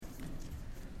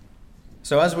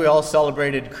So as we all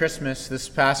celebrated Christmas this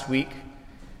past week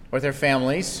with our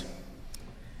families,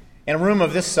 in a room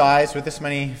of this size with this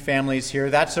many families here,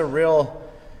 that's a real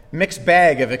mixed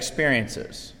bag of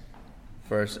experiences.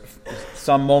 For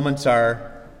some moments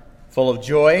are full of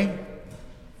joy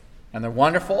and they're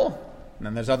wonderful, and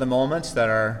then there's other moments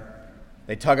that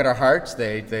they tug at our hearts.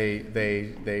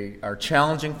 They are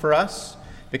challenging for us,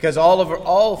 because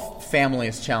all family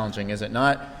is challenging, is it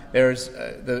not? There's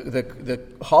the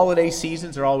holiday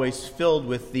seasons are always filled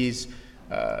with these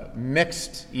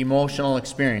mixed emotional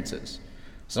experiences.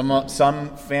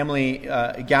 Some family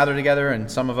gather together, and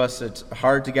some of us it's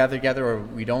hard to gather together, or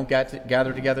we don't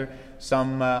gather together.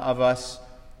 Some of us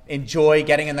enjoy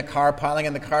getting in the car, piling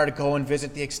in the car to go and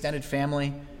visit the extended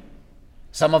family.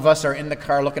 Some of us are in the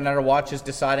car looking at our watches,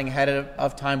 deciding ahead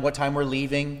of time what time we're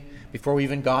leaving before we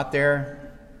even got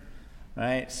there.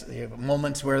 Right? So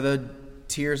moments where the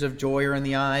tears of joy are in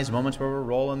the eyes, moments where we're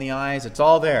rolling the eyes. It's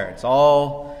all there. It's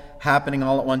all happening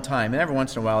all at one time. And every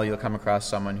once in a while you'll come across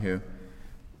someone who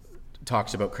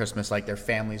talks about Christmas like their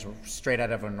families were straight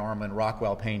out of a Norman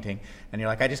Rockwell painting. And you're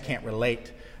like, I just can't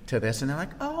relate to this. And they're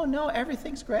like, oh no,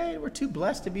 everything's great. We're too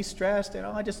blessed to be stressed. And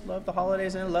I just love the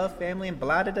holidays and I love family and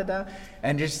blah, da, da, da.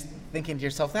 And just thinking to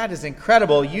yourself, that is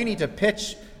incredible. You need to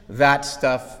pitch that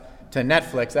stuff to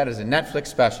Netflix. That is a Netflix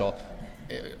special.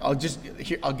 I'll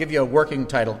give you a working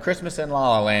title, Christmas in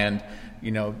La La Land,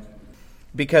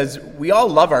 because we all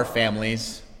love our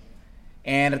families,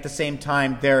 and at the same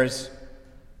time there's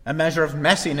a measure of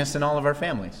messiness in all of our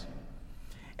families.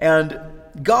 And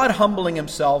God humbling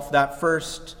himself that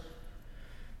first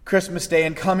Christmas day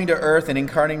and coming to earth and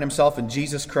incarnating himself in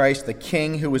Jesus Christ, the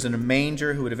King who was in a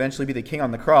manger, who would eventually be the King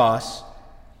on the cross,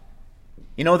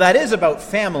 that is about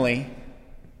family.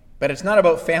 But it's not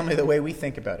about family the way we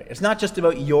think about it. It's not just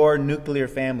about your nuclear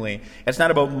family. It's not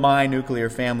about my nuclear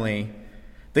family.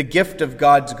 The gift of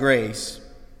God's grace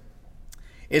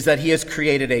is that he has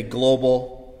created a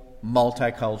global,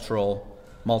 multicultural,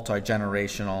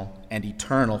 multi-generational, and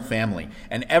eternal family.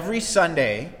 And every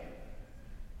Sunday,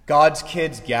 God's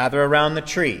kids gather around the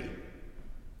tree,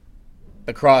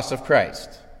 the cross of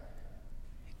Christ.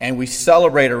 And we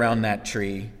celebrate around that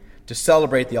tree to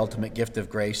celebrate the ultimate gift of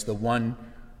grace, the one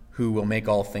who will make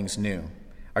all things new.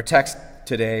 Our text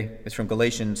today is from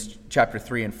Galatians chapter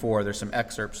 3 and 4. There's some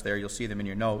excerpts there. You'll see them in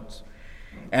your notes.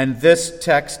 And this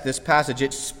text, this passage,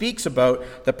 it speaks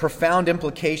about the profound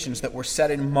implications that were set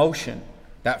in motion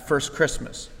that first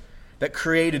Christmas that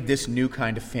created this new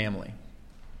kind of family.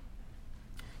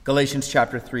 Galatians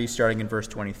chapter 3, starting in verse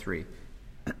 23.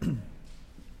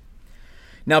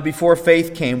 Now before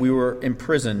faith came, we were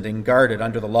imprisoned and guarded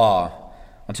under the law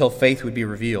until faith would be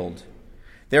revealed.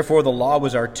 Therefore, the law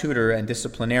was our tutor and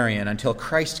disciplinarian until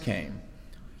Christ came,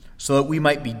 so that we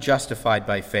might be justified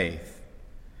by faith.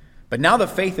 But now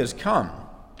that faith has come,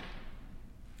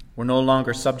 we're no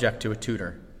longer subject to a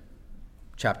tutor.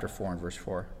 Chapter 4 and verse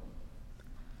 4.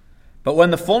 But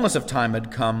when the fullness of time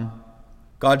had come,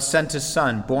 God sent his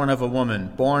Son, born of a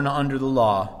woman, born under the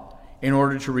law, in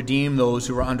order to redeem those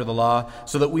who were under the law,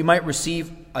 so that we might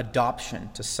receive adoption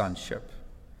to sonship.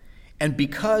 And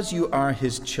because you are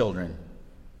his children,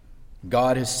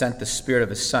 God has sent the Spirit of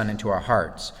his Son into our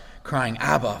hearts, crying,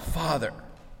 Abba, Father.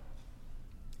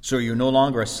 So you're no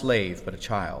longer a slave, but a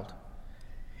child.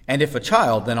 And if a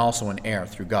child, then also an heir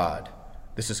through God.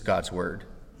 This is God's word.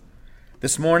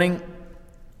 This morning,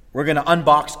 we're going to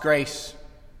unbox grace.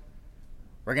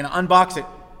 We're going to unbox it.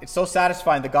 It's so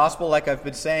satisfying. The gospel, like I've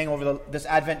been saying over this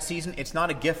Advent season, it's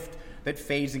not a gift that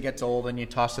fades and gets old and you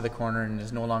toss to the corner and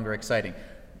is no longer exciting.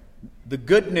 The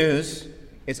good news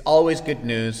is always good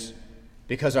news,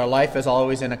 because our life is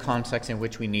always in a context in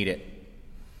which we need it.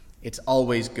 It's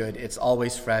always good. It's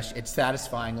always fresh. It's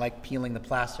satisfying, like peeling the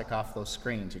plastic off those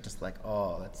screens. You're just like,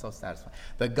 oh, that's so satisfying.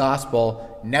 The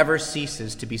gospel never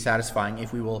ceases to be satisfying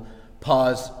if we will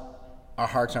pause our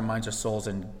hearts, our minds, our souls,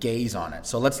 and gaze on it.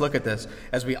 So let's look at this.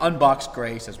 As we unbox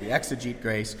grace, as we exegete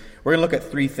grace, we're going to look at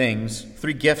three things,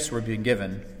 three gifts we're being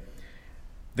given.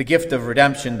 The gift of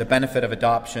redemption, the benefit of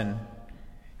adoption,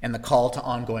 and the call to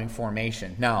ongoing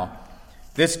formation. Now,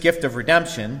 this gift of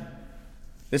redemption,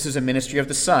 this is a ministry of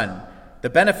the Son. The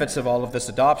benefits of all of this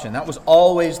adoption, that was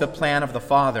always the plan of the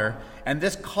Father. And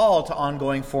this call to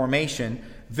ongoing formation,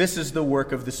 this is the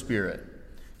work of the Spirit.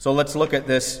 So let's look at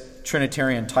this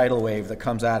Trinitarian tidal wave that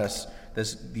comes at us,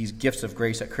 these gifts of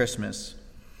grace at Christmas.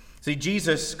 See,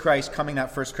 Jesus Christ coming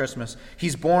that first Christmas,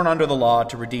 he's born under the law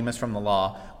to redeem us from the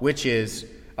law, which is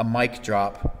a mic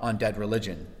drop on dead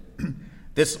religion.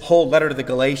 This whole letter to the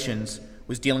Galatians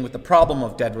was dealing with the problem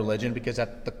of dead religion, because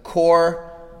at the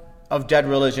core of dead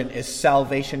religion is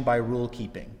salvation by rule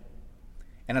keeping.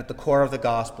 And at the core of the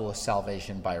gospel is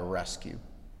salvation by rescue.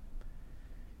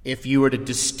 If you were to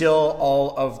distill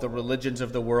all of the religions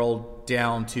of the world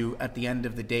down to, at the end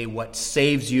of the day, what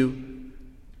saves you,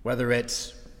 whether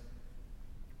it's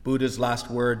Buddha's last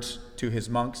words to his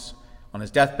monks on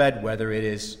his deathbed, whether it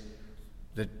is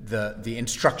the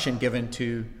instruction given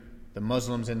to the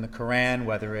Muslims in the Quran,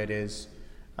 whether it is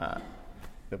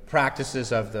the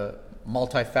practices of the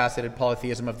multifaceted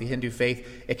polytheism of the Hindu faith,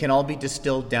 it can all be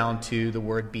distilled down to the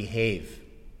word behave.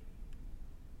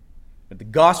 But the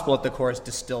gospel at the core is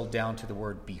distilled down to the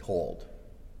word behold.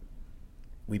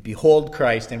 We behold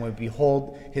Christ and we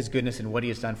behold his goodness and what he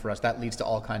has done for us. That leads to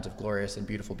all kinds of glorious and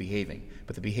beautiful behaving.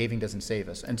 But the behaving doesn't save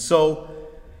us. And so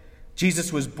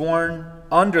Jesus was born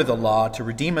under the law to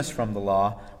redeem us from the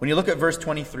law. When you look at verse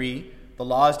 23, the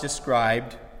law is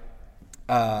described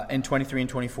in 23 and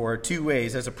 24 two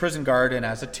ways, as a prison guard and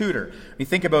as a tutor. When you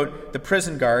think about the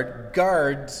prison guard,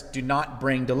 guards do not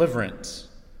bring deliverance.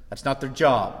 That's not their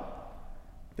job.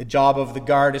 The job of the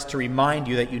guard is to remind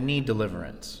you that you need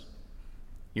deliverance.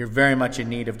 You're very much in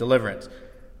need of deliverance.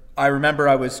 I remember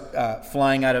I was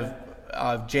flying out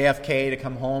of JFK to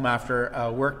come home after a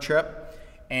work trip,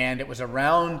 and it was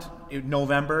around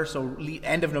November, so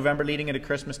end of November leading into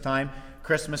Christmas time.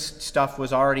 Christmas stuff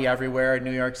was already everywhere in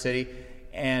New York City,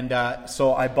 and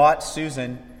so I bought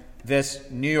Susan this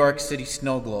New York City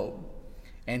snow globe.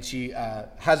 And she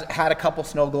has had a couple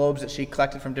snow globes that she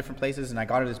collected from different places, and I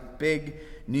got her this big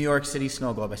New York City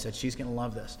snow globe. I said, she's going to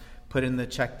love this. Put it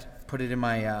in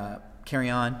my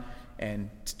carry-on, and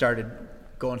started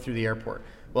going through the airport.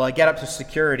 Well, I get up to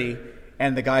security,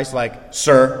 and the guy's like,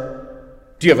 "Sir,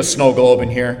 do you have a snow globe in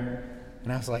here?"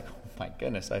 And I was like, "Oh my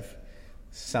goodness,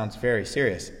 sounds very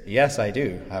serious." "Yes, I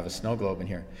do have a snow globe in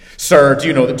here." "Sir, do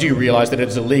you realize that it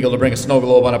is illegal to bring a snow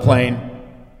globe on a plane?"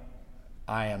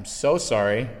 "I am so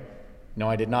sorry. No,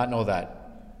 I did not know that."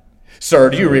 "Sir,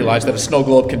 do you realize that a snow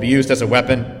globe can be used as a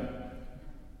weapon?"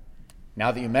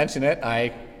 Now that you mention it,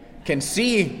 I can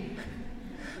see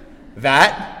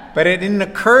that, but it didn't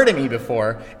occur to me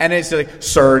before. And it's like,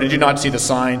 "Sir, did you not see the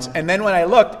signs?" And then when I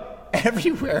looked,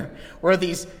 everywhere were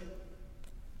these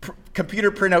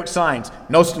computer printout signs.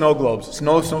 "No snow globes.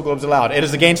 No snow globes allowed. It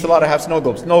is against the law to have snow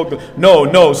globes. No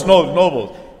snow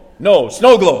globes. No,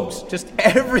 snow globes," just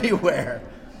everywhere.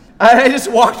 I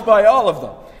just walked by all of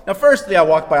them. Now, firstly, I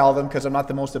walked by all of them because I'm not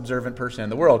the most observant person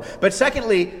in the world. But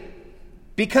secondly,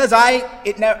 because I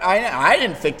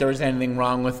didn't think there was anything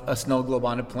wrong with a snow globe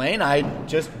on a plane. I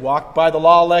just walked by the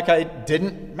law like it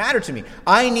didn't matter to me.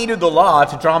 I needed the law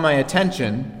to draw my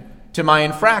attention to my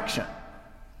infraction.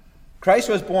 Christ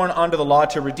was born under the law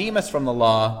to redeem us from the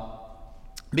law,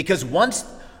 because once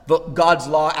God's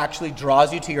law actually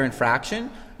draws you to your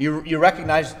infraction, you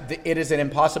recognize that it is an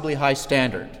impossibly high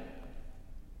standard.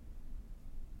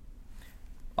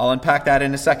 I'll unpack that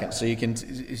in a second so you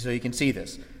can see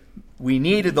this. We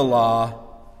needed the law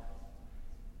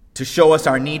to show us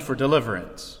our need for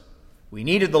deliverance. We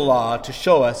needed the law to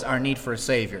show us our need for a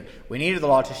Savior. We needed the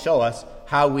law to show us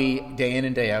how we, day in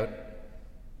and day out,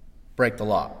 break the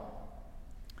law.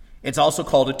 It's also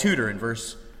called a tutor in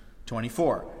verse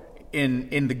 24.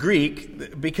 In the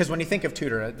Greek, because when you think of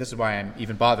tutor, this is why I'm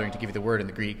even bothering to give you the word in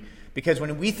the Greek, because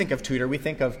when we think of tutor, we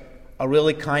think of a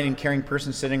really kind and caring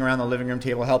person sitting around the living room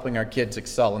table helping our kids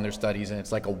excel in their studies, and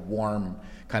it's like a warm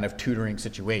kind of tutoring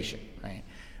situation, right?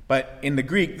 But in the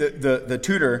Greek, the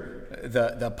tutor,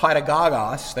 the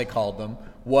pedagogos, they called them,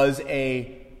 was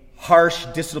a harsh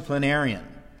disciplinarian.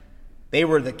 They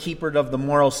were the keeper of the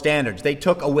moral standards. They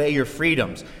took away your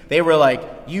freedoms. They were like,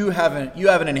 you have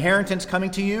an inheritance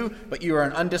coming to you, but you are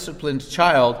an undisciplined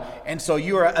child, and so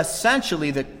you are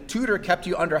essentially, the tutor kept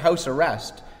you under house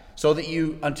arrest, so that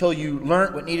until you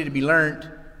learned what needed to be learned.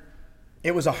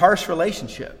 It was a harsh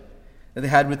relationship that they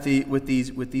had with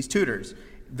these tutors.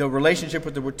 The relationship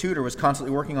with the tutor was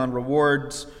constantly working on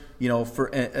rewards,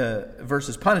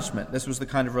 versus punishment. This was the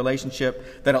kind of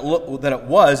relationship that it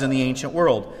was in the ancient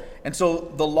world. And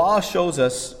so the law shows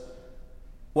us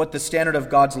what the standard of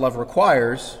God's love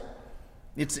requires.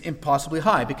 It's impossibly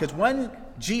high, because when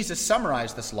Jesus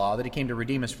summarized this law that he came to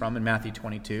redeem us from in Matthew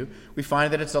 22, we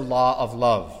find that it's a law of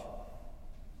love.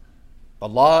 The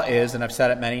law is, and I've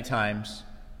said it many times,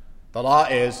 the law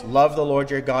is love the Lord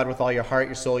your God with all your heart,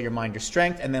 your soul, your mind, your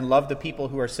strength, and then love the people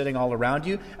who are sitting all around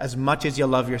you as much as you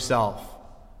love yourself.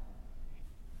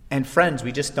 And friends,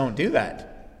 we just don't do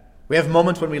that. We have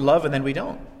moments when we love and then we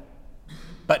don't.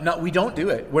 But no, we don't do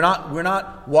it. We're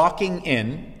not walking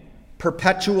in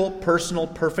perpetual, personal,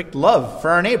 perfect love for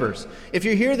our neighbors. If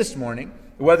you're here this morning,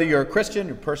 whether you're a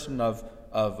Christian or a person of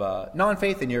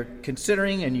non-faith, and you're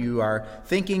considering and you are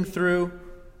thinking through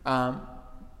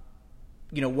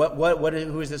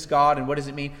who is this God and what does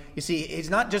it mean? You see, he's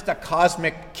not just a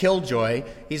cosmic killjoy.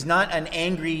 He's not an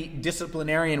angry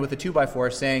disciplinarian with a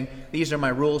 2x4 saying, these are my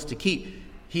rules to keep.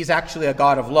 He's actually a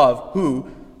God of love who,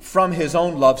 from his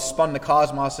own love, spun the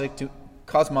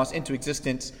cosmos into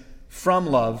existence from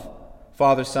love,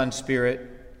 Father, Son,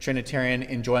 Spirit, Trinitarian,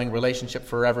 enjoying relationship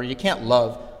forever. You can't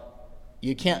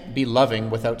be loving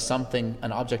without something,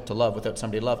 an object to love, without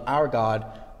somebody to love. Our God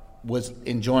was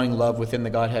enjoying love within the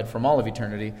Godhead from all of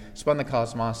eternity, spun the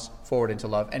cosmos forward into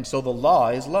love. And so the law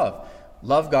is love.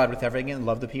 Love God with everything and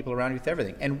love the people around you with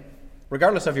everything. And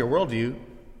regardless of your worldview,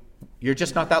 you're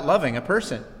just not that loving a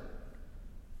person.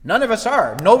 None of us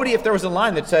are. Nobody, if there was a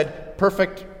line that said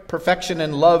perfection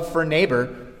and love for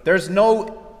neighbor, there's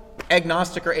no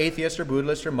agnostic or atheist or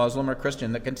Buddhist or Muslim or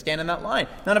Christian that can stand in that line.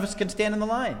 None of us can stand in the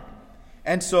line.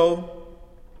 And so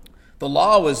the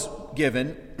law was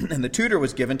given, and the tutor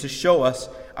was given to show us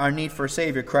our need for a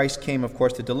Savior. Christ came, of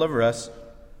course, to deliver us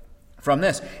from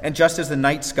this. And just as the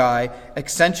night sky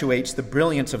accentuates the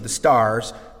brilliance of the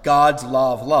stars, God's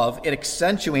law of love, it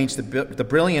accentuates the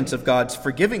brilliance of God's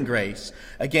forgiving grace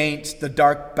against the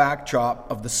dark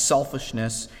backdrop of the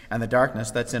selfishness and the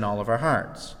darkness that's in all of our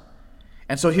hearts.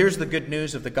 And so here's the good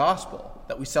news of the gospel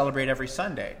that we celebrate every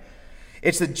Sunday.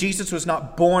 It's that Jesus was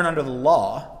not born under the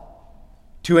law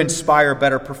to inspire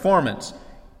better performance.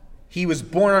 He was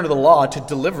born under the law to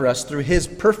deliver us through his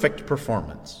perfect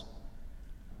performance.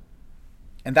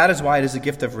 And that is why it is a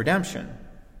gift of redemption.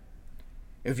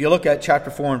 If you look at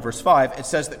chapter 4 and verse 5, it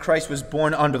says that Christ was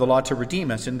born under the law to redeem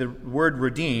us. And the word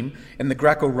redeem in the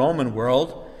Greco-Roman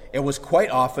world, it was quite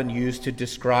often used to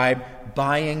describe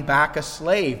buying back a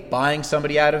slave, buying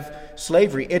somebody out of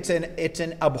slavery. It's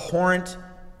an abhorrent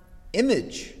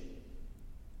image.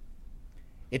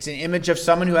 It's an image of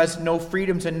someone who has no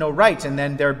freedoms and no rights, and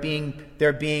then they're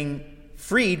being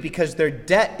freed because their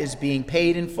debt is being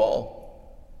paid in full.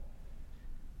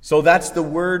 So that's the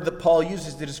word that Paul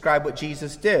uses to describe what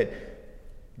Jesus did.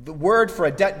 The word for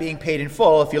a debt being paid in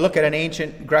full, if you look at an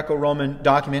ancient Greco-Roman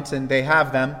documents, and they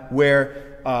have them,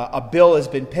 where a bill has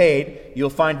been paid, you'll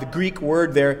find the Greek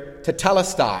word there,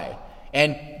 tetelestai,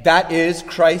 and that is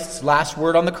Christ's last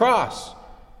word on the cross.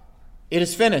 It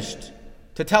is finished,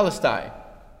 tetelestai.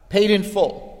 Paid in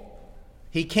full.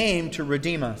 He came to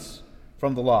redeem us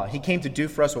from the law. He came to do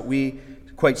for us what we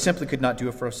quite simply could not do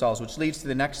for ourselves, which leads to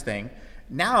the next thing.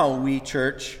 Now we,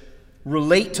 church,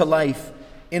 relate to life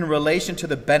in relation to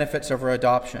the benefits of our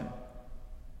adoption.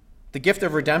 The gift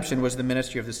of redemption was the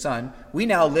ministry of the Son. We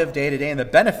now live day to day in the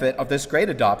benefit of this great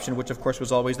adoption, which of course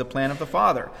was always the plan of the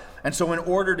Father. And so in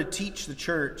order to teach the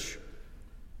church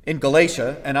in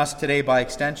Galatia, and us today by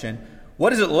extension, what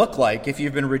does it look like if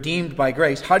you've been redeemed by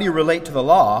grace? How do you relate to the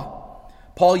law?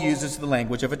 Paul uses the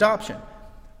language of adoption.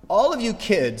 All of you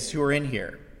kids who are in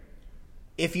here,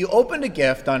 if you opened a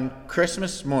gift on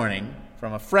Christmas morning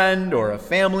from a friend or a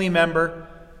family member,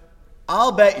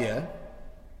 I'll bet you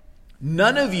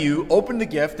none of you opened the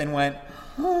gift and went,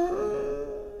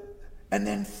 and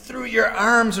then threw your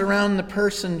arms around the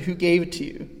person who gave it to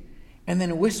you, and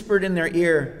then whispered in their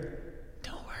ear,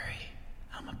 "Don't worry,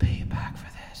 I'm going to pay you back for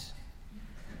this."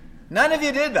 None of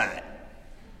you did that.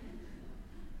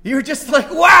 You were just like,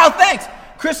 wow, thanks.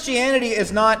 Christianity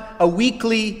is not a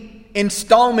weekly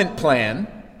installment plan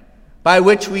by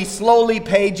which we slowly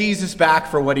pay Jesus back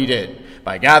for what he did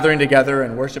by gathering together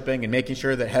and worshiping and making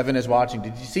sure that heaven is watching.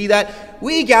 Did you see that?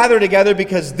 We gather together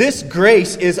because this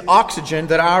grace is oxygen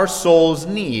that our souls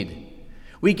need.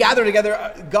 We gather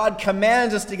together. God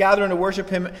commands us to gather and to worship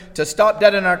him, to stop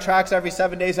dead in our tracks every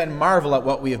 7 days and marvel at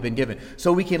what we have been given,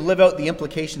 so we can live out the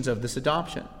implications of this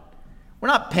adoption. We're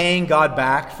not paying God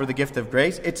back for the gift of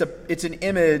grace. It's an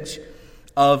image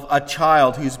of a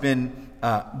child who's been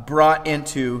brought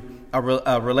into a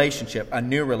relationship, a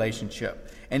new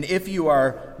relationship. And if you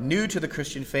are new to the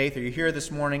Christian faith, or you're here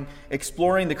this morning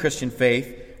exploring the Christian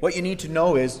faith, what you need to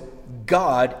know is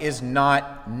God is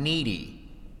not needy.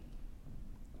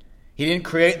 He didn't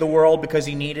create the world because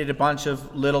he needed a bunch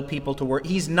of little people to work.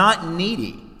 He's not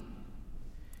needy.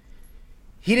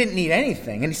 He didn't need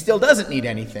anything, and he still doesn't need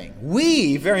anything.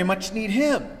 We very much need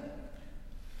him.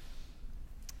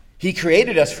 He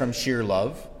created us from sheer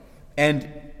love, and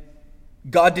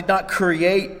God did not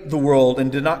create the world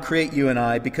and did not create you and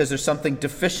I because there's something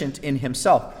deficient in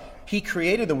himself. He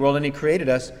created the world and he created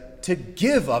us to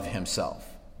give of himself.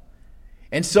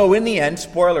 And so in the end,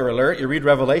 spoiler alert, you read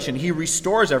Revelation, he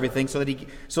restores everything so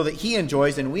that he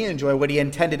enjoys and we enjoy what he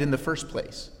intended in the first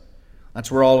place. That's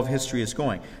where all of history is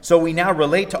going. So we now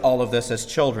relate to all of this as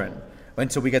children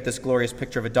until we get this glorious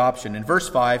picture of adoption. In verse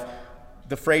 5,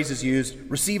 the phrase is used,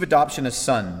 receive adoption as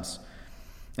sons.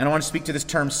 And I want to speak to this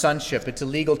term sonship. It's a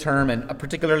legal term, and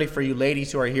particularly for you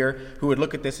ladies who are here who would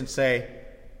look at this and say,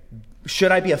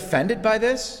 should I be offended by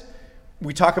this?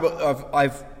 We talk about,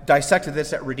 I've dissected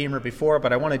this at Redeemer before,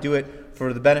 but I want to do it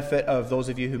for the benefit of those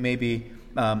of you who may be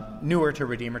newer to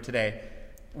Redeemer today.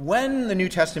 When the New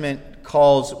Testament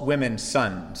calls women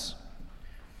sons,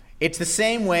 it's the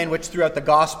same way in which throughout the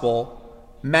gospel,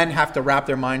 men have to wrap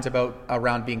their minds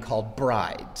around being called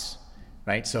brides,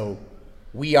 right? So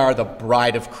we are the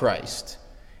bride of Christ.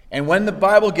 And when the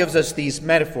Bible gives us these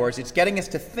metaphors, it's getting us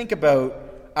to think about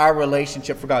our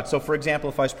relationship for God. So, for example,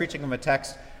 if I was preaching from a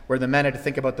text where the men had to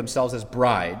think about themselves as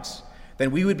brides,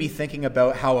 then we would be thinking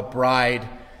about how a bride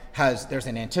there's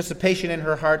an anticipation in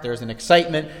her heart, there's an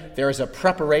excitement, there is a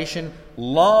preparation,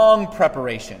 long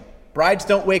preparation. Brides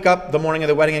don't wake up the morning of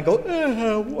the wedding and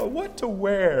go, what to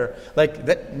wear? Like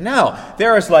that. No,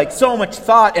 there is like so much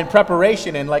thought and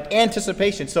preparation and like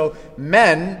anticipation. So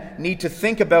men need to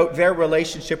think about their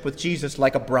relationship with Jesus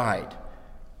like a bride.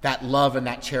 That love and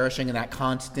that cherishing and that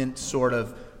constant sort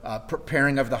of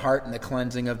preparing of the heart and the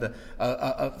cleansing of the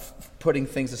putting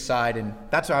things aside. And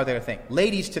that's how they're thinking.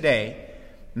 Ladies today,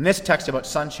 in this text about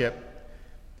sonship,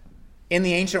 in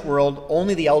the ancient world,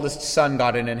 only the eldest son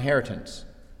got an inheritance.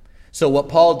 So what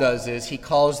Paul does is he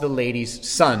calls the ladies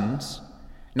sons,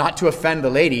 not to offend the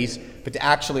ladies, but to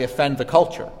actually offend the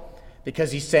culture.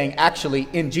 Because he's saying, actually,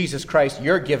 in Jesus Christ,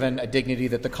 you're given a dignity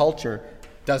that the culture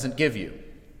doesn't give you.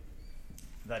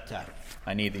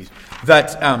 I need these.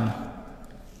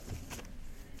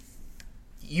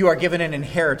 You are given an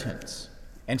inheritance.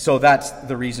 And so that's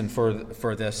the reason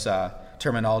for this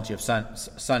terminology of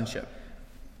sonship.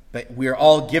 But we are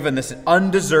all given this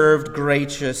undeserved,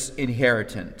 gracious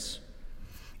inheritance.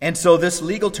 And so this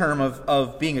legal term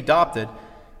of being adopted,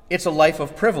 it's a life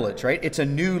of privilege, right? It's a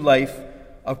new life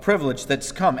of privilege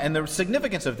that's come. And the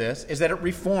significance of this is that it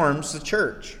reforms the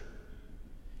church.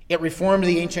 It reformed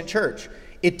the ancient church.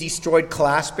 It destroyed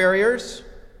class barriers.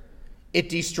 It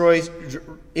destroyed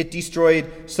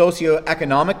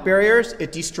socioeconomic barriers.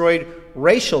 It destroyed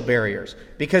racial barriers.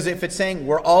 Because if it's saying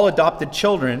we're all adopted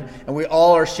children and we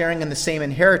all are sharing in the same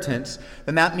inheritance,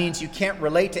 then that means you can't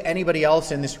relate to anybody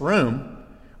else in this room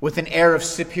with an air of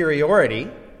superiority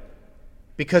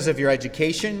because of your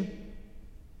education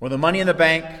or the money in the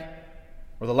bank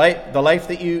or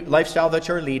the lifestyle that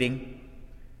you're leading,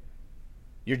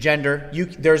 your gender.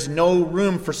 There's no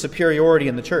room for superiority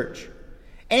in the church.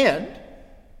 And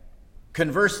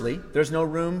conversely, there's no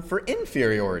room for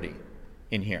inferiority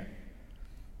in here.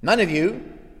 None of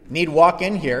you need walk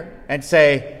in here and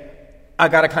say, I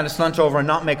got to kind of slunch over and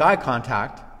not make eye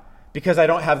contact because I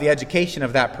don't have the education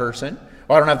of that person,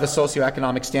 or I don't have the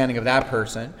socioeconomic standing of that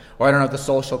person, or I don't have the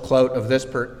social clout of this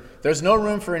person. There's no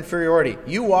room for inferiority.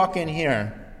 You walk in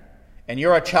here and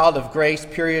you're a child of grace,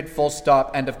 period, full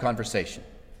stop, end of conversation.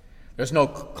 There's no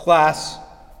class,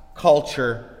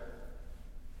 culture,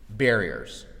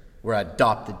 barriers. We're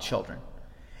adopted children.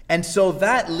 And so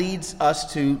that leads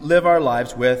us to live our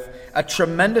lives with a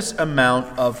tremendous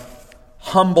amount of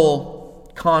humble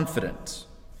confidence.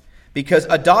 Because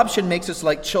adoption makes us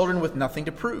like children with nothing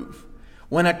to prove.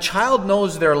 When a child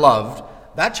knows they're loved,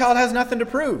 that child has nothing to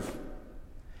prove.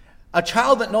 A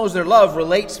child that knows they're loved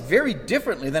relates very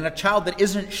differently than a child that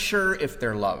isn't sure if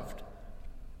they're loved.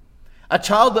 A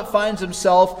child that finds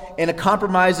himself in a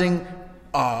compromising,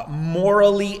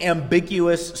 morally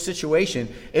ambiguous situation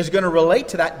is going to relate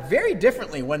to that very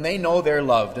differently when they know they're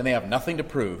loved and they have nothing to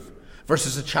prove,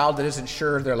 versus a child that isn't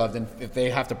sure they're loved and if they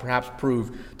have to perhaps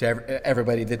prove to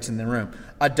everybody that's in the room.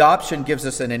 Adoption gives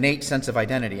us an innate sense of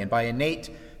identity, and by innate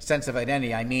sense of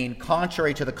identity, I mean,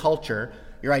 contrary to the culture,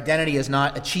 your identity is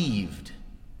not achieved.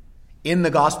 In the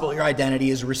gospel, your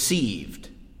identity is received.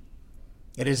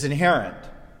 It is inherent.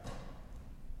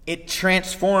 It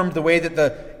transformed the way that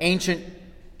the ancient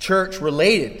church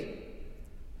related.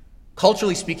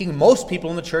 Culturally speaking, most people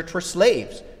in the church were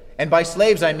slaves. And by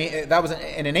slaves, I mean, that was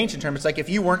in an ancient term. It's like if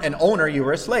you weren't an owner, you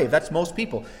were a slave. That's most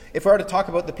people. If I were to talk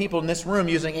about the people in this room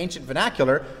using ancient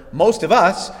vernacular, most of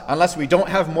us, unless we don't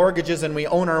have mortgages and we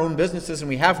own our own businesses and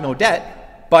we have no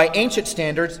debt, by ancient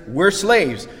standards, we're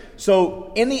slaves.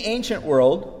 So in the ancient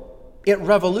world, it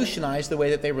revolutionized the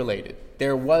way that they related.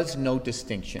 There was no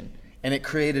distinction. And it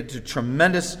created a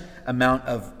tremendous amount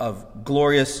of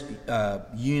glorious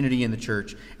unity in the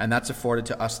church, and that's afforded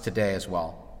to us today as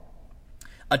well.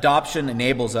 Adoption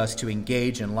enables us to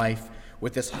engage in life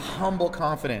with this humble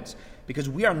confidence because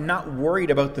we are not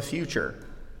worried about the future.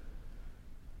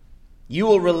 You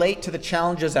will relate to the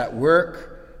challenges at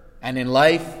work and in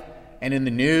life and in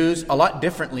the news a lot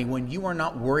differently when you are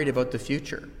not worried about the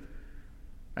future.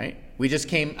 Right? We just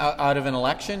came out of an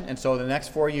election, and so the next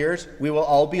 4 years, we will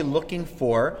all be looking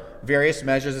for various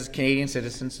measures as Canadian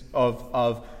citizens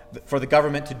for the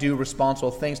government to do responsible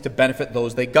things to benefit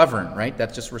those they govern, right?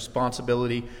 That's just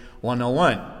responsibility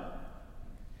 101.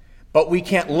 But we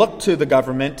can't look to the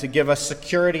government to give us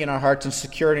security in our hearts and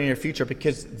security in our future,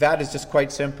 because that is just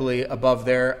quite simply above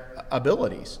their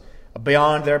abilities,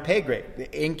 beyond their pay grade,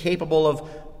 incapable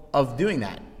of doing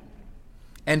that.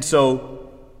 And so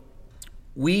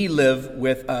we live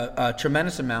with a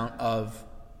tremendous amount of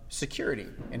security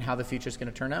in how the future is going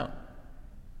to turn out.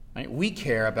 Right? We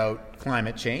care about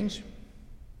climate change,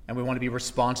 and we want to be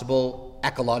responsible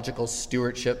ecological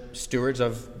stewards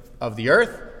of the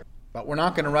earth. But we're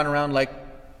not going to run around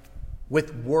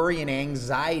with worry and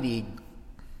anxiety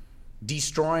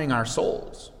destroying our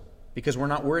souls, because we're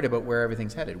not worried about where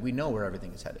everything's headed. We know where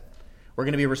everything is headed. We're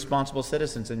going to be responsible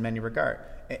citizens in many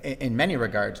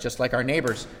regards, just like our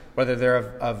neighbors, whether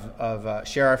they're of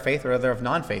share our faith or whether they're of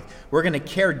non-faith. We're going to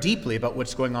care deeply about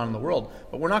what's going on in the world,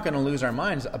 but we're not going to lose our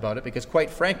minds about it, because quite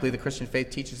frankly, the Christian faith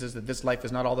teaches us that this life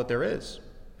is not all that there is.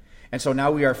 And so now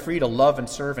we are free to love and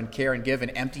serve and care and give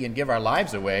and empty and give our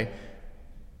lives away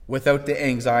without the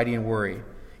anxiety and worry. You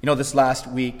know, this last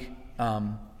week,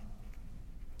 an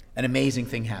amazing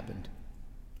thing happened.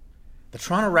 The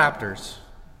Toronto Raptors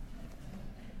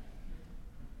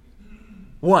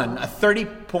won a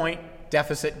 30-point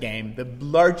deficit game, the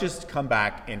largest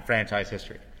comeback in franchise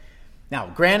history.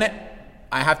 Now, granted,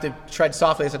 I have to tread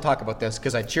softly as I talk about this,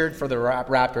 because I cheered for the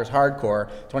Raptors hardcore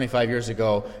 25 years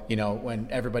ago, when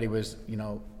everybody was,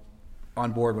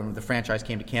 on board when the franchise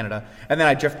came to Canada. And then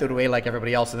I drifted away like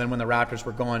everybody else. And then when the Raptors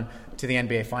were going to the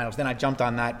NBA Finals, then I jumped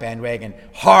on that bandwagon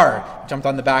hard, jumped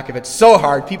on the back of it so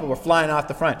hard, people were flying off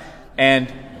the front.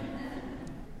 And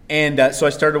so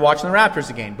I started watching the Raptors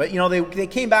again. But, they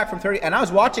came back from 30, and I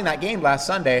was watching that game last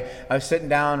Sunday. I was sitting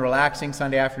down, relaxing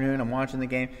Sunday afternoon. I'm watching the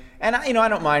game. And, I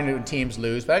don't mind when teams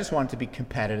lose, but I just wanted to be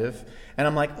competitive. And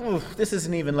I'm like, ooh, this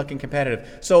isn't even looking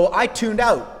competitive. So I tuned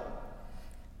out.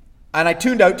 And I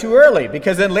tuned out too early,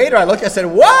 because then later I said,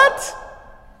 what?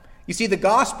 You see, the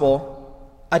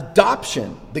gospel,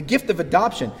 adoption, the gift of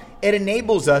adoption, it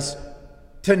enables us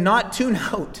to not tune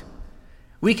out.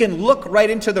 We can look right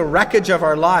into the wreckage of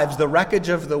our lives, the wreckage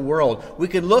of the world. We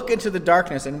can look into the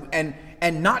darkness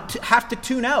and not have to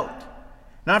tune out.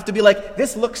 Not have to be like,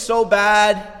 this looks so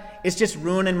bad, it's just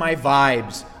ruining my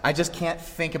vibes. I just can't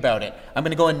think about it. I'm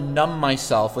going to go and numb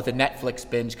myself with a Netflix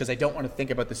binge because I don't want to think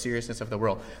about the seriousness of the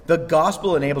world. The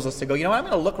gospel enables us to go, I'm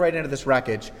going to look right into this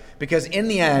wreckage, because in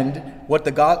the end, what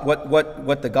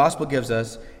the gospel gives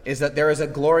us is that there is a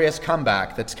glorious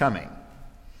comeback that's coming.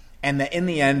 And that in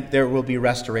the end, there will be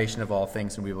restoration of all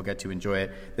things, and we will get to enjoy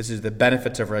it. This is the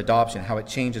benefits of our adoption, how it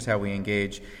changes how we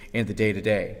engage in the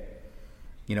day-to-day.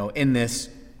 In this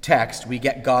text, we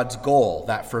get God's goal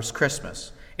that first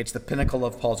Christmas. It's the pinnacle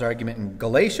of Paul's argument in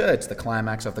Galatia. It's the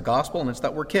climax of the gospel, and it's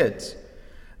that we're kids.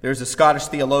 There's a Scottish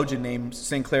theologian named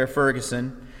Sinclair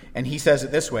Ferguson, and he says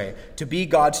it this way: to be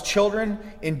God's children,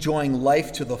 enjoying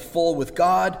life to the full with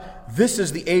God, this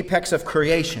is the apex of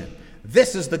creation.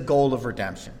 This is the goal of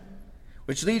redemption.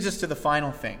 Which leads us to the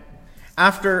final thing.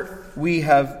 After we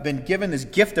have been given this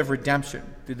gift of redemption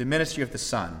through the ministry of the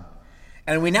Son,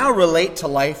 and we now relate to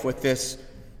life with this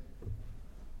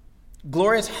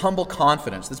glorious, humble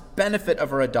confidence, this benefit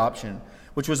of our adoption,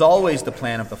 which was always the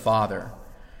plan of the Father,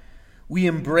 we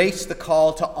embrace the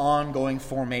call to ongoing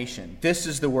formation. This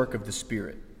is the work of the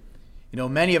Spirit.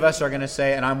 Many of us are going to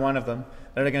say, and I'm one of them,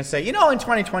 that are going to say, in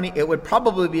 2020, it would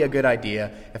probably be a good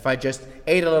idea if I just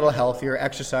ate a little healthier,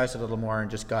 exercised a little more,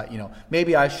 and just got,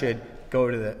 maybe I should go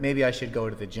to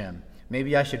the gym.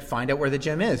 Maybe I should find out where the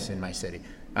gym is in my city,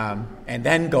 and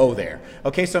then go there.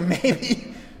 Okay, so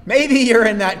maybe you're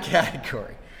in that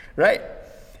category, right?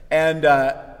 And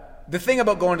the thing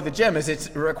about going to the gym is it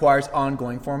requires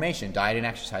ongoing formation, diet and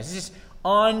exercise. It's just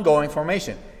ongoing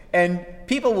formation. And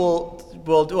people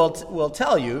will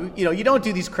tell you, you don't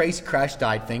do these crazy crash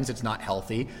diet things. It's not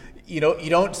healthy. You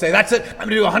don't say, that's it, I'm going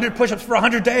to do 100 push-ups for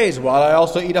 100 days while I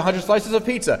also eat 100 slices of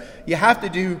pizza. You have to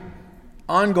do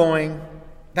ongoing.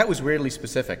 That was weirdly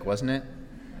specific, wasn't it?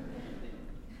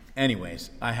 Anyways,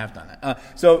 I have done that.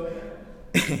 So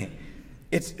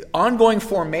it's ongoing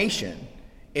formation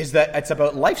is that it's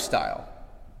about lifestyle.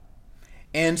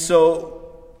 And so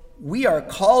we are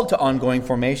called to ongoing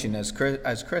formation as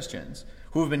Christians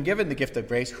who have been given the gift of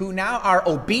grace, who now our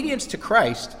obedience to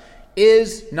Christ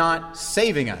is not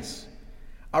saving us.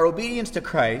 Our obedience to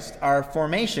Christ, our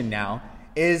formation now,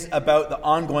 is about the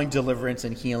ongoing deliverance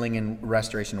and healing and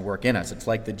restoration work in us. It's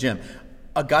like the gym.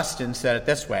 Augustine said it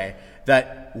this way,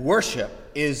 that worship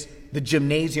is the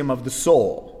gymnasium of the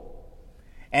soul.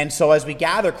 And so as we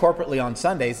gather corporately on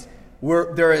Sundays,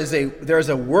 there is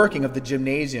a working of the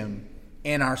gymnasium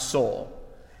in our soul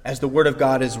as the Word of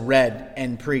God is read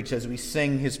and preached, as we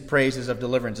sing His praises of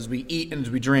deliverance, as we eat and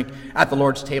as we drink at the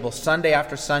Lord's table Sunday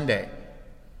after Sunday.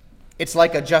 It's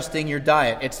like adjusting your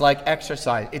diet. It's like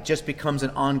exercise. It just becomes an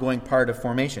ongoing part of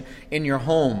formation. In your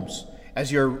homes,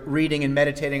 as you're reading and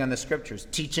meditating on the Scriptures,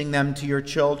 teaching them to your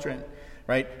children,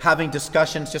 right? Having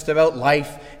discussions just about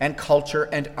life and culture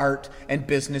and art and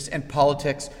business and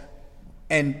politics,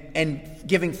 and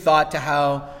giving thought to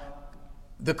how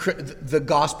the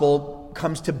gospel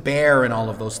comes to bear in all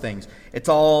of those things. It's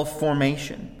all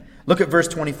formation. Look at verse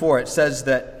 24. It says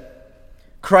that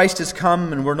Christ has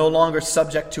come and we're no longer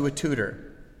subject to a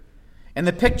tutor. And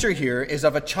the picture here is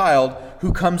of a child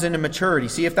who comes into maturity.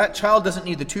 See, if that child doesn't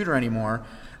need the tutor anymore,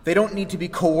 they don't need to be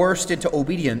coerced into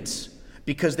obedience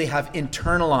because they have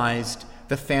internalized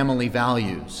the family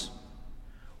values.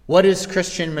 What is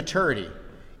Christian maturity?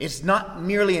 It's not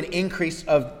merely an increase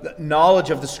of knowledge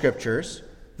of the Scriptures,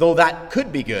 though that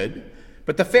could be good,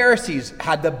 but the Pharisees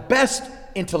had the best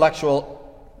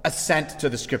intellectual assent to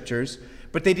the Scriptures,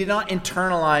 but they did not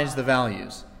internalize the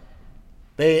values.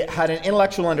 They had an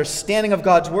intellectual understanding of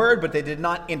God's Word, but they did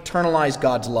not internalize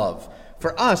God's love.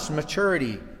 For us,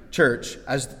 maturity, church,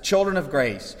 as children of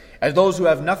grace, as those who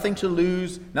have nothing to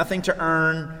lose, nothing to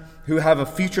earn, who have a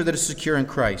future that is secure in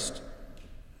Christ,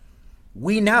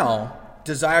 we now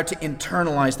desire to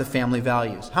internalize the family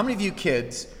values. How many of you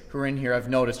kids who are in here have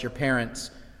noticed your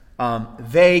parents,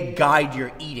 they guide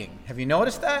your eating? Have you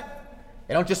noticed that?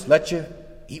 They don't just let you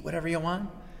eat whatever you want,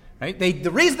 right? The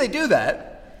reason they do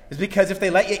that is because if they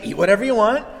let you eat whatever you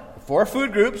want, the 4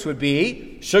 food groups would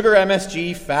be sugar,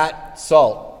 MSG, fat,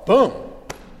 salt. Boom.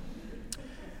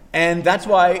 And that's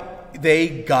why they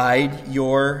guide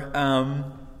your,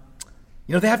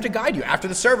 they have to guide you. After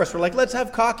the service, we're like, let's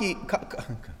have coffee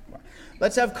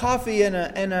and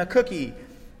a cookie.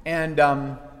 And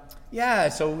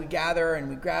so we gather and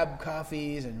we grab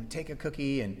coffees and take a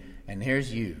cookie, and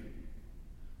here's you,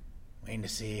 waiting to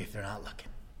see if they're not looking.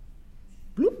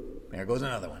 Bloop, there goes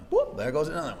another one. Bloop, there goes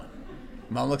another one.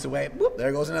 Mom looks away. Bloop,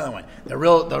 there goes another one. The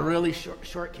really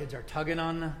short kids are tugging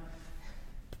on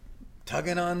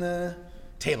the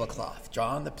tablecloth,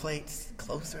 drawing the plates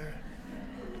closer.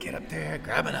 Get up there,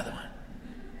 grab another one.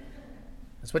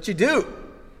 That's what you do.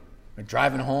 You're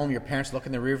driving home, your parents look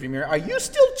in the rearview mirror. Are you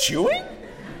still chewing?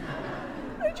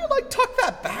 Did you tuck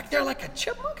that back there like a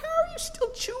chipmunk? How are you still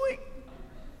chewing?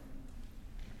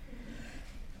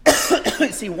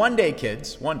 See, one day,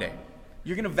 kids,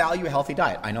 you're going to value a healthy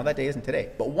diet. I know that day isn't today,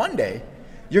 but one day,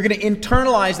 you're going to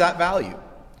internalize that value.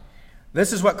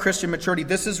 This is what Christian maturity,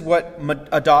 this is what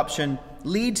adoption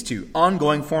leads to,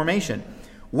 ongoing formation.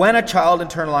 When a child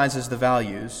internalizes the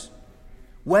values,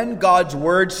 when God's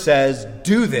Word says,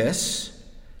 do this,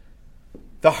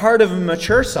 the heart of a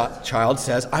mature child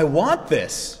says, I want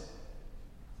this.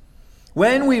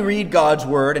 When we read God's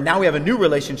Word, and now we have a new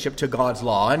relationship to God's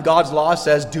law, and God's law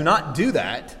says, do not do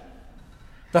that,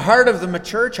 the heart of the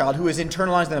mature child who is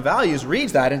internalizing the values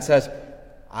reads that and says,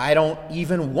 I don't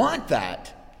even want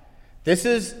that. This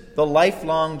is the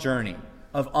lifelong journey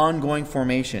of ongoing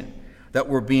formation that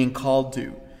we're being called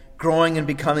to, growing and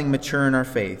becoming mature in our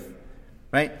faith.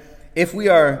 Right? If we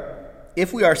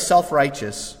are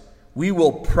self-righteous, we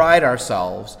will pride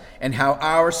ourselves in how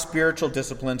our spiritual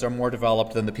disciplines are more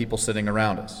developed than the people sitting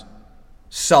around us.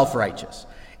 Self-righteous.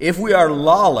 If we are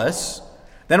lawless,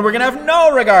 then we're going to have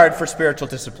no regard for spiritual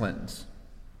disciplines.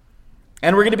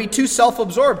 And we're going to be too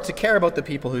self-absorbed to care about the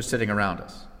people who are sitting around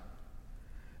us.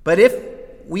 But if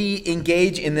we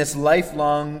engage in this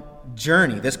lifelong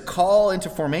journey, this call into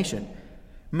formation,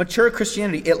 mature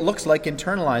Christianity, it looks like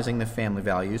internalizing the family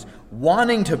values,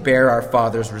 wanting to bear our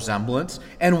Father's resemblance,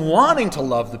 and wanting to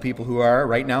love the people who are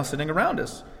right now sitting around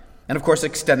us. And of course,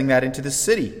 extending that into the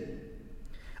city.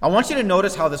 I want you to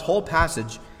notice how this whole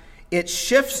passage, it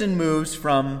shifts and moves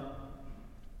from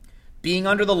being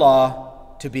under the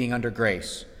law to being under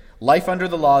grace. Life under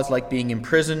the law is like being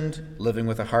imprisoned, living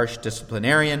with a harsh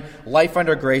disciplinarian. Life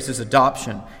under grace is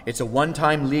adoption. It's a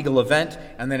one-time legal event,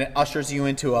 and then it ushers you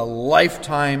into a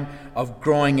lifetime of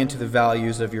growing into the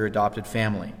values of your adopted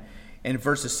family. In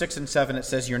verses 6 and 7, it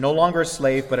says, you're no longer a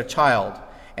slave, but a child.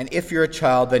 And if you're a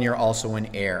child, then you're also an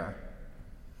heir.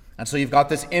 And so you've got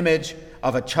this image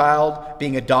of a child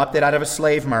being adopted out of a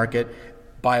slave market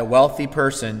by a wealthy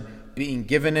person, being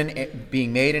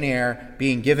made an heir,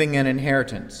 being given an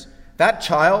inheritance. That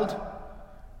child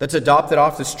that's adopted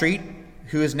off the street,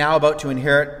 who is now about to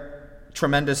inherit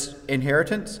tremendous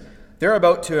inheritance, they're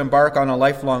about to embark on a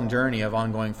lifelong journey of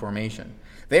ongoing formation.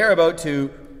 They are about to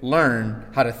learn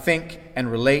how to think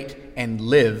and relate and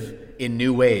live in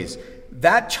new ways.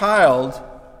 That child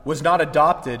was not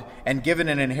adopted and given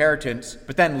an inheritance,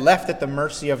 but then left at the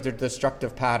mercy of their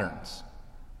destructive patterns.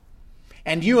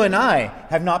 And you and I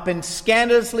have not been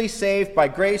scandalously saved by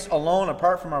grace alone,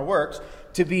 apart from our works,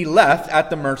 to be left at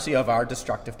the mercy of our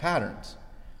destructive patterns.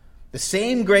 The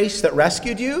same grace that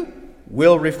rescued you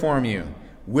will reform you,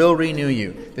 will renew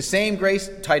you. The same grace,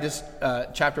 Titus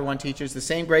chapter 1 teaches, the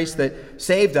same grace that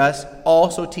saved us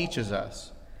also teaches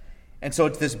us. And so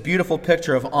it's this beautiful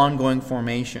picture of ongoing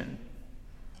formation.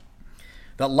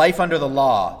 That life under the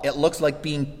law, it looks like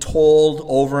being told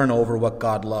over and over what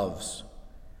God loves.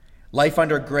 Life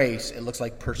under grace, it looks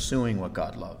like pursuing what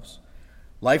God loves.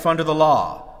 Life under the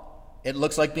law, it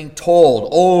looks like being told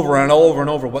over and over and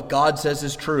over what God says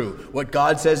is true, what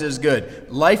God says is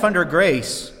good. Life under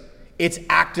grace, it's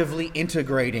actively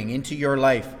integrating into your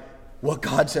life what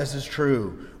God says is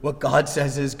true, what God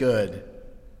says is good.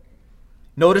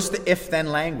 Notice the if-then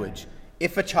language.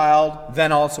 If a child,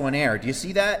 then also an heir. Do you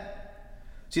see that?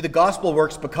 See, the gospel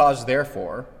works because,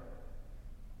 therefore.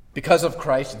 Because of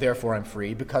Christ, therefore I'm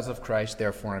free. Because of Christ,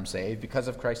 therefore I'm saved. Because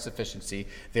of Christ's sufficiency,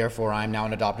 therefore I'm now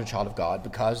an adopted child of God.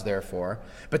 Because, therefore.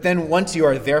 But then once you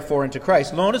are therefore into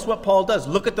Christ, notice what Paul does.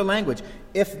 Look at the language.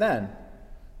 If then.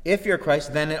 If you're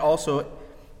Christ, then it also,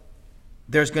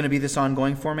 there's going to be this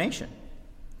ongoing formation.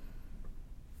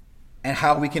 And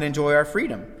how we can enjoy our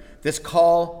freedom. This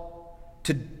call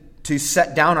to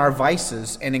set down our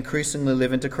vices and increasingly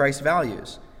live into Christ's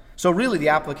values. So really the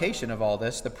application of all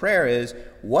this, the prayer is,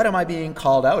 what am I being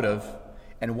called out of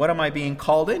and what am I being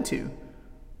called into?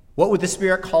 What would the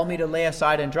Spirit call me to lay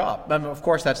aside and drop? I mean, of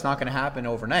course, that's not going to happen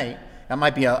overnight. That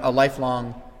might be a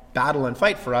lifelong battle and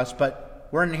fight for us, but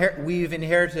we've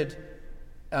inherited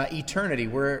eternity.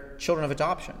 We're children of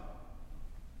adoption.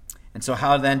 And so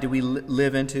how then do we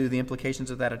live into the implications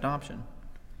of that adoption?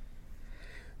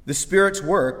 The Spirit's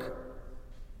work,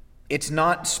 it's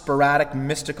not sporadic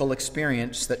mystical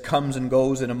experience that comes and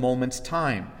goes in a moment's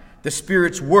time. The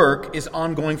Spirit's work is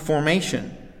ongoing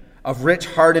formation of rich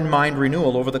heart and mind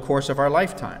renewal over the course of our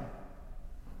lifetime.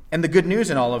 And the good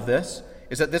news in all of this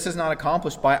is that this is not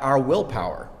accomplished by our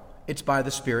willpower. It's by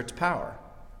the Spirit's power.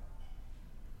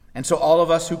 And so all of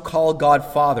us who call God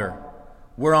Father,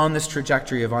 we're on this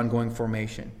trajectory of ongoing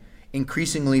formation,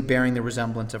 increasingly bearing the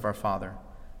resemblance of our Father,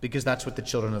 because that's what the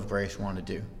children of grace want to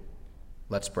do.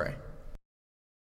 Let's pray.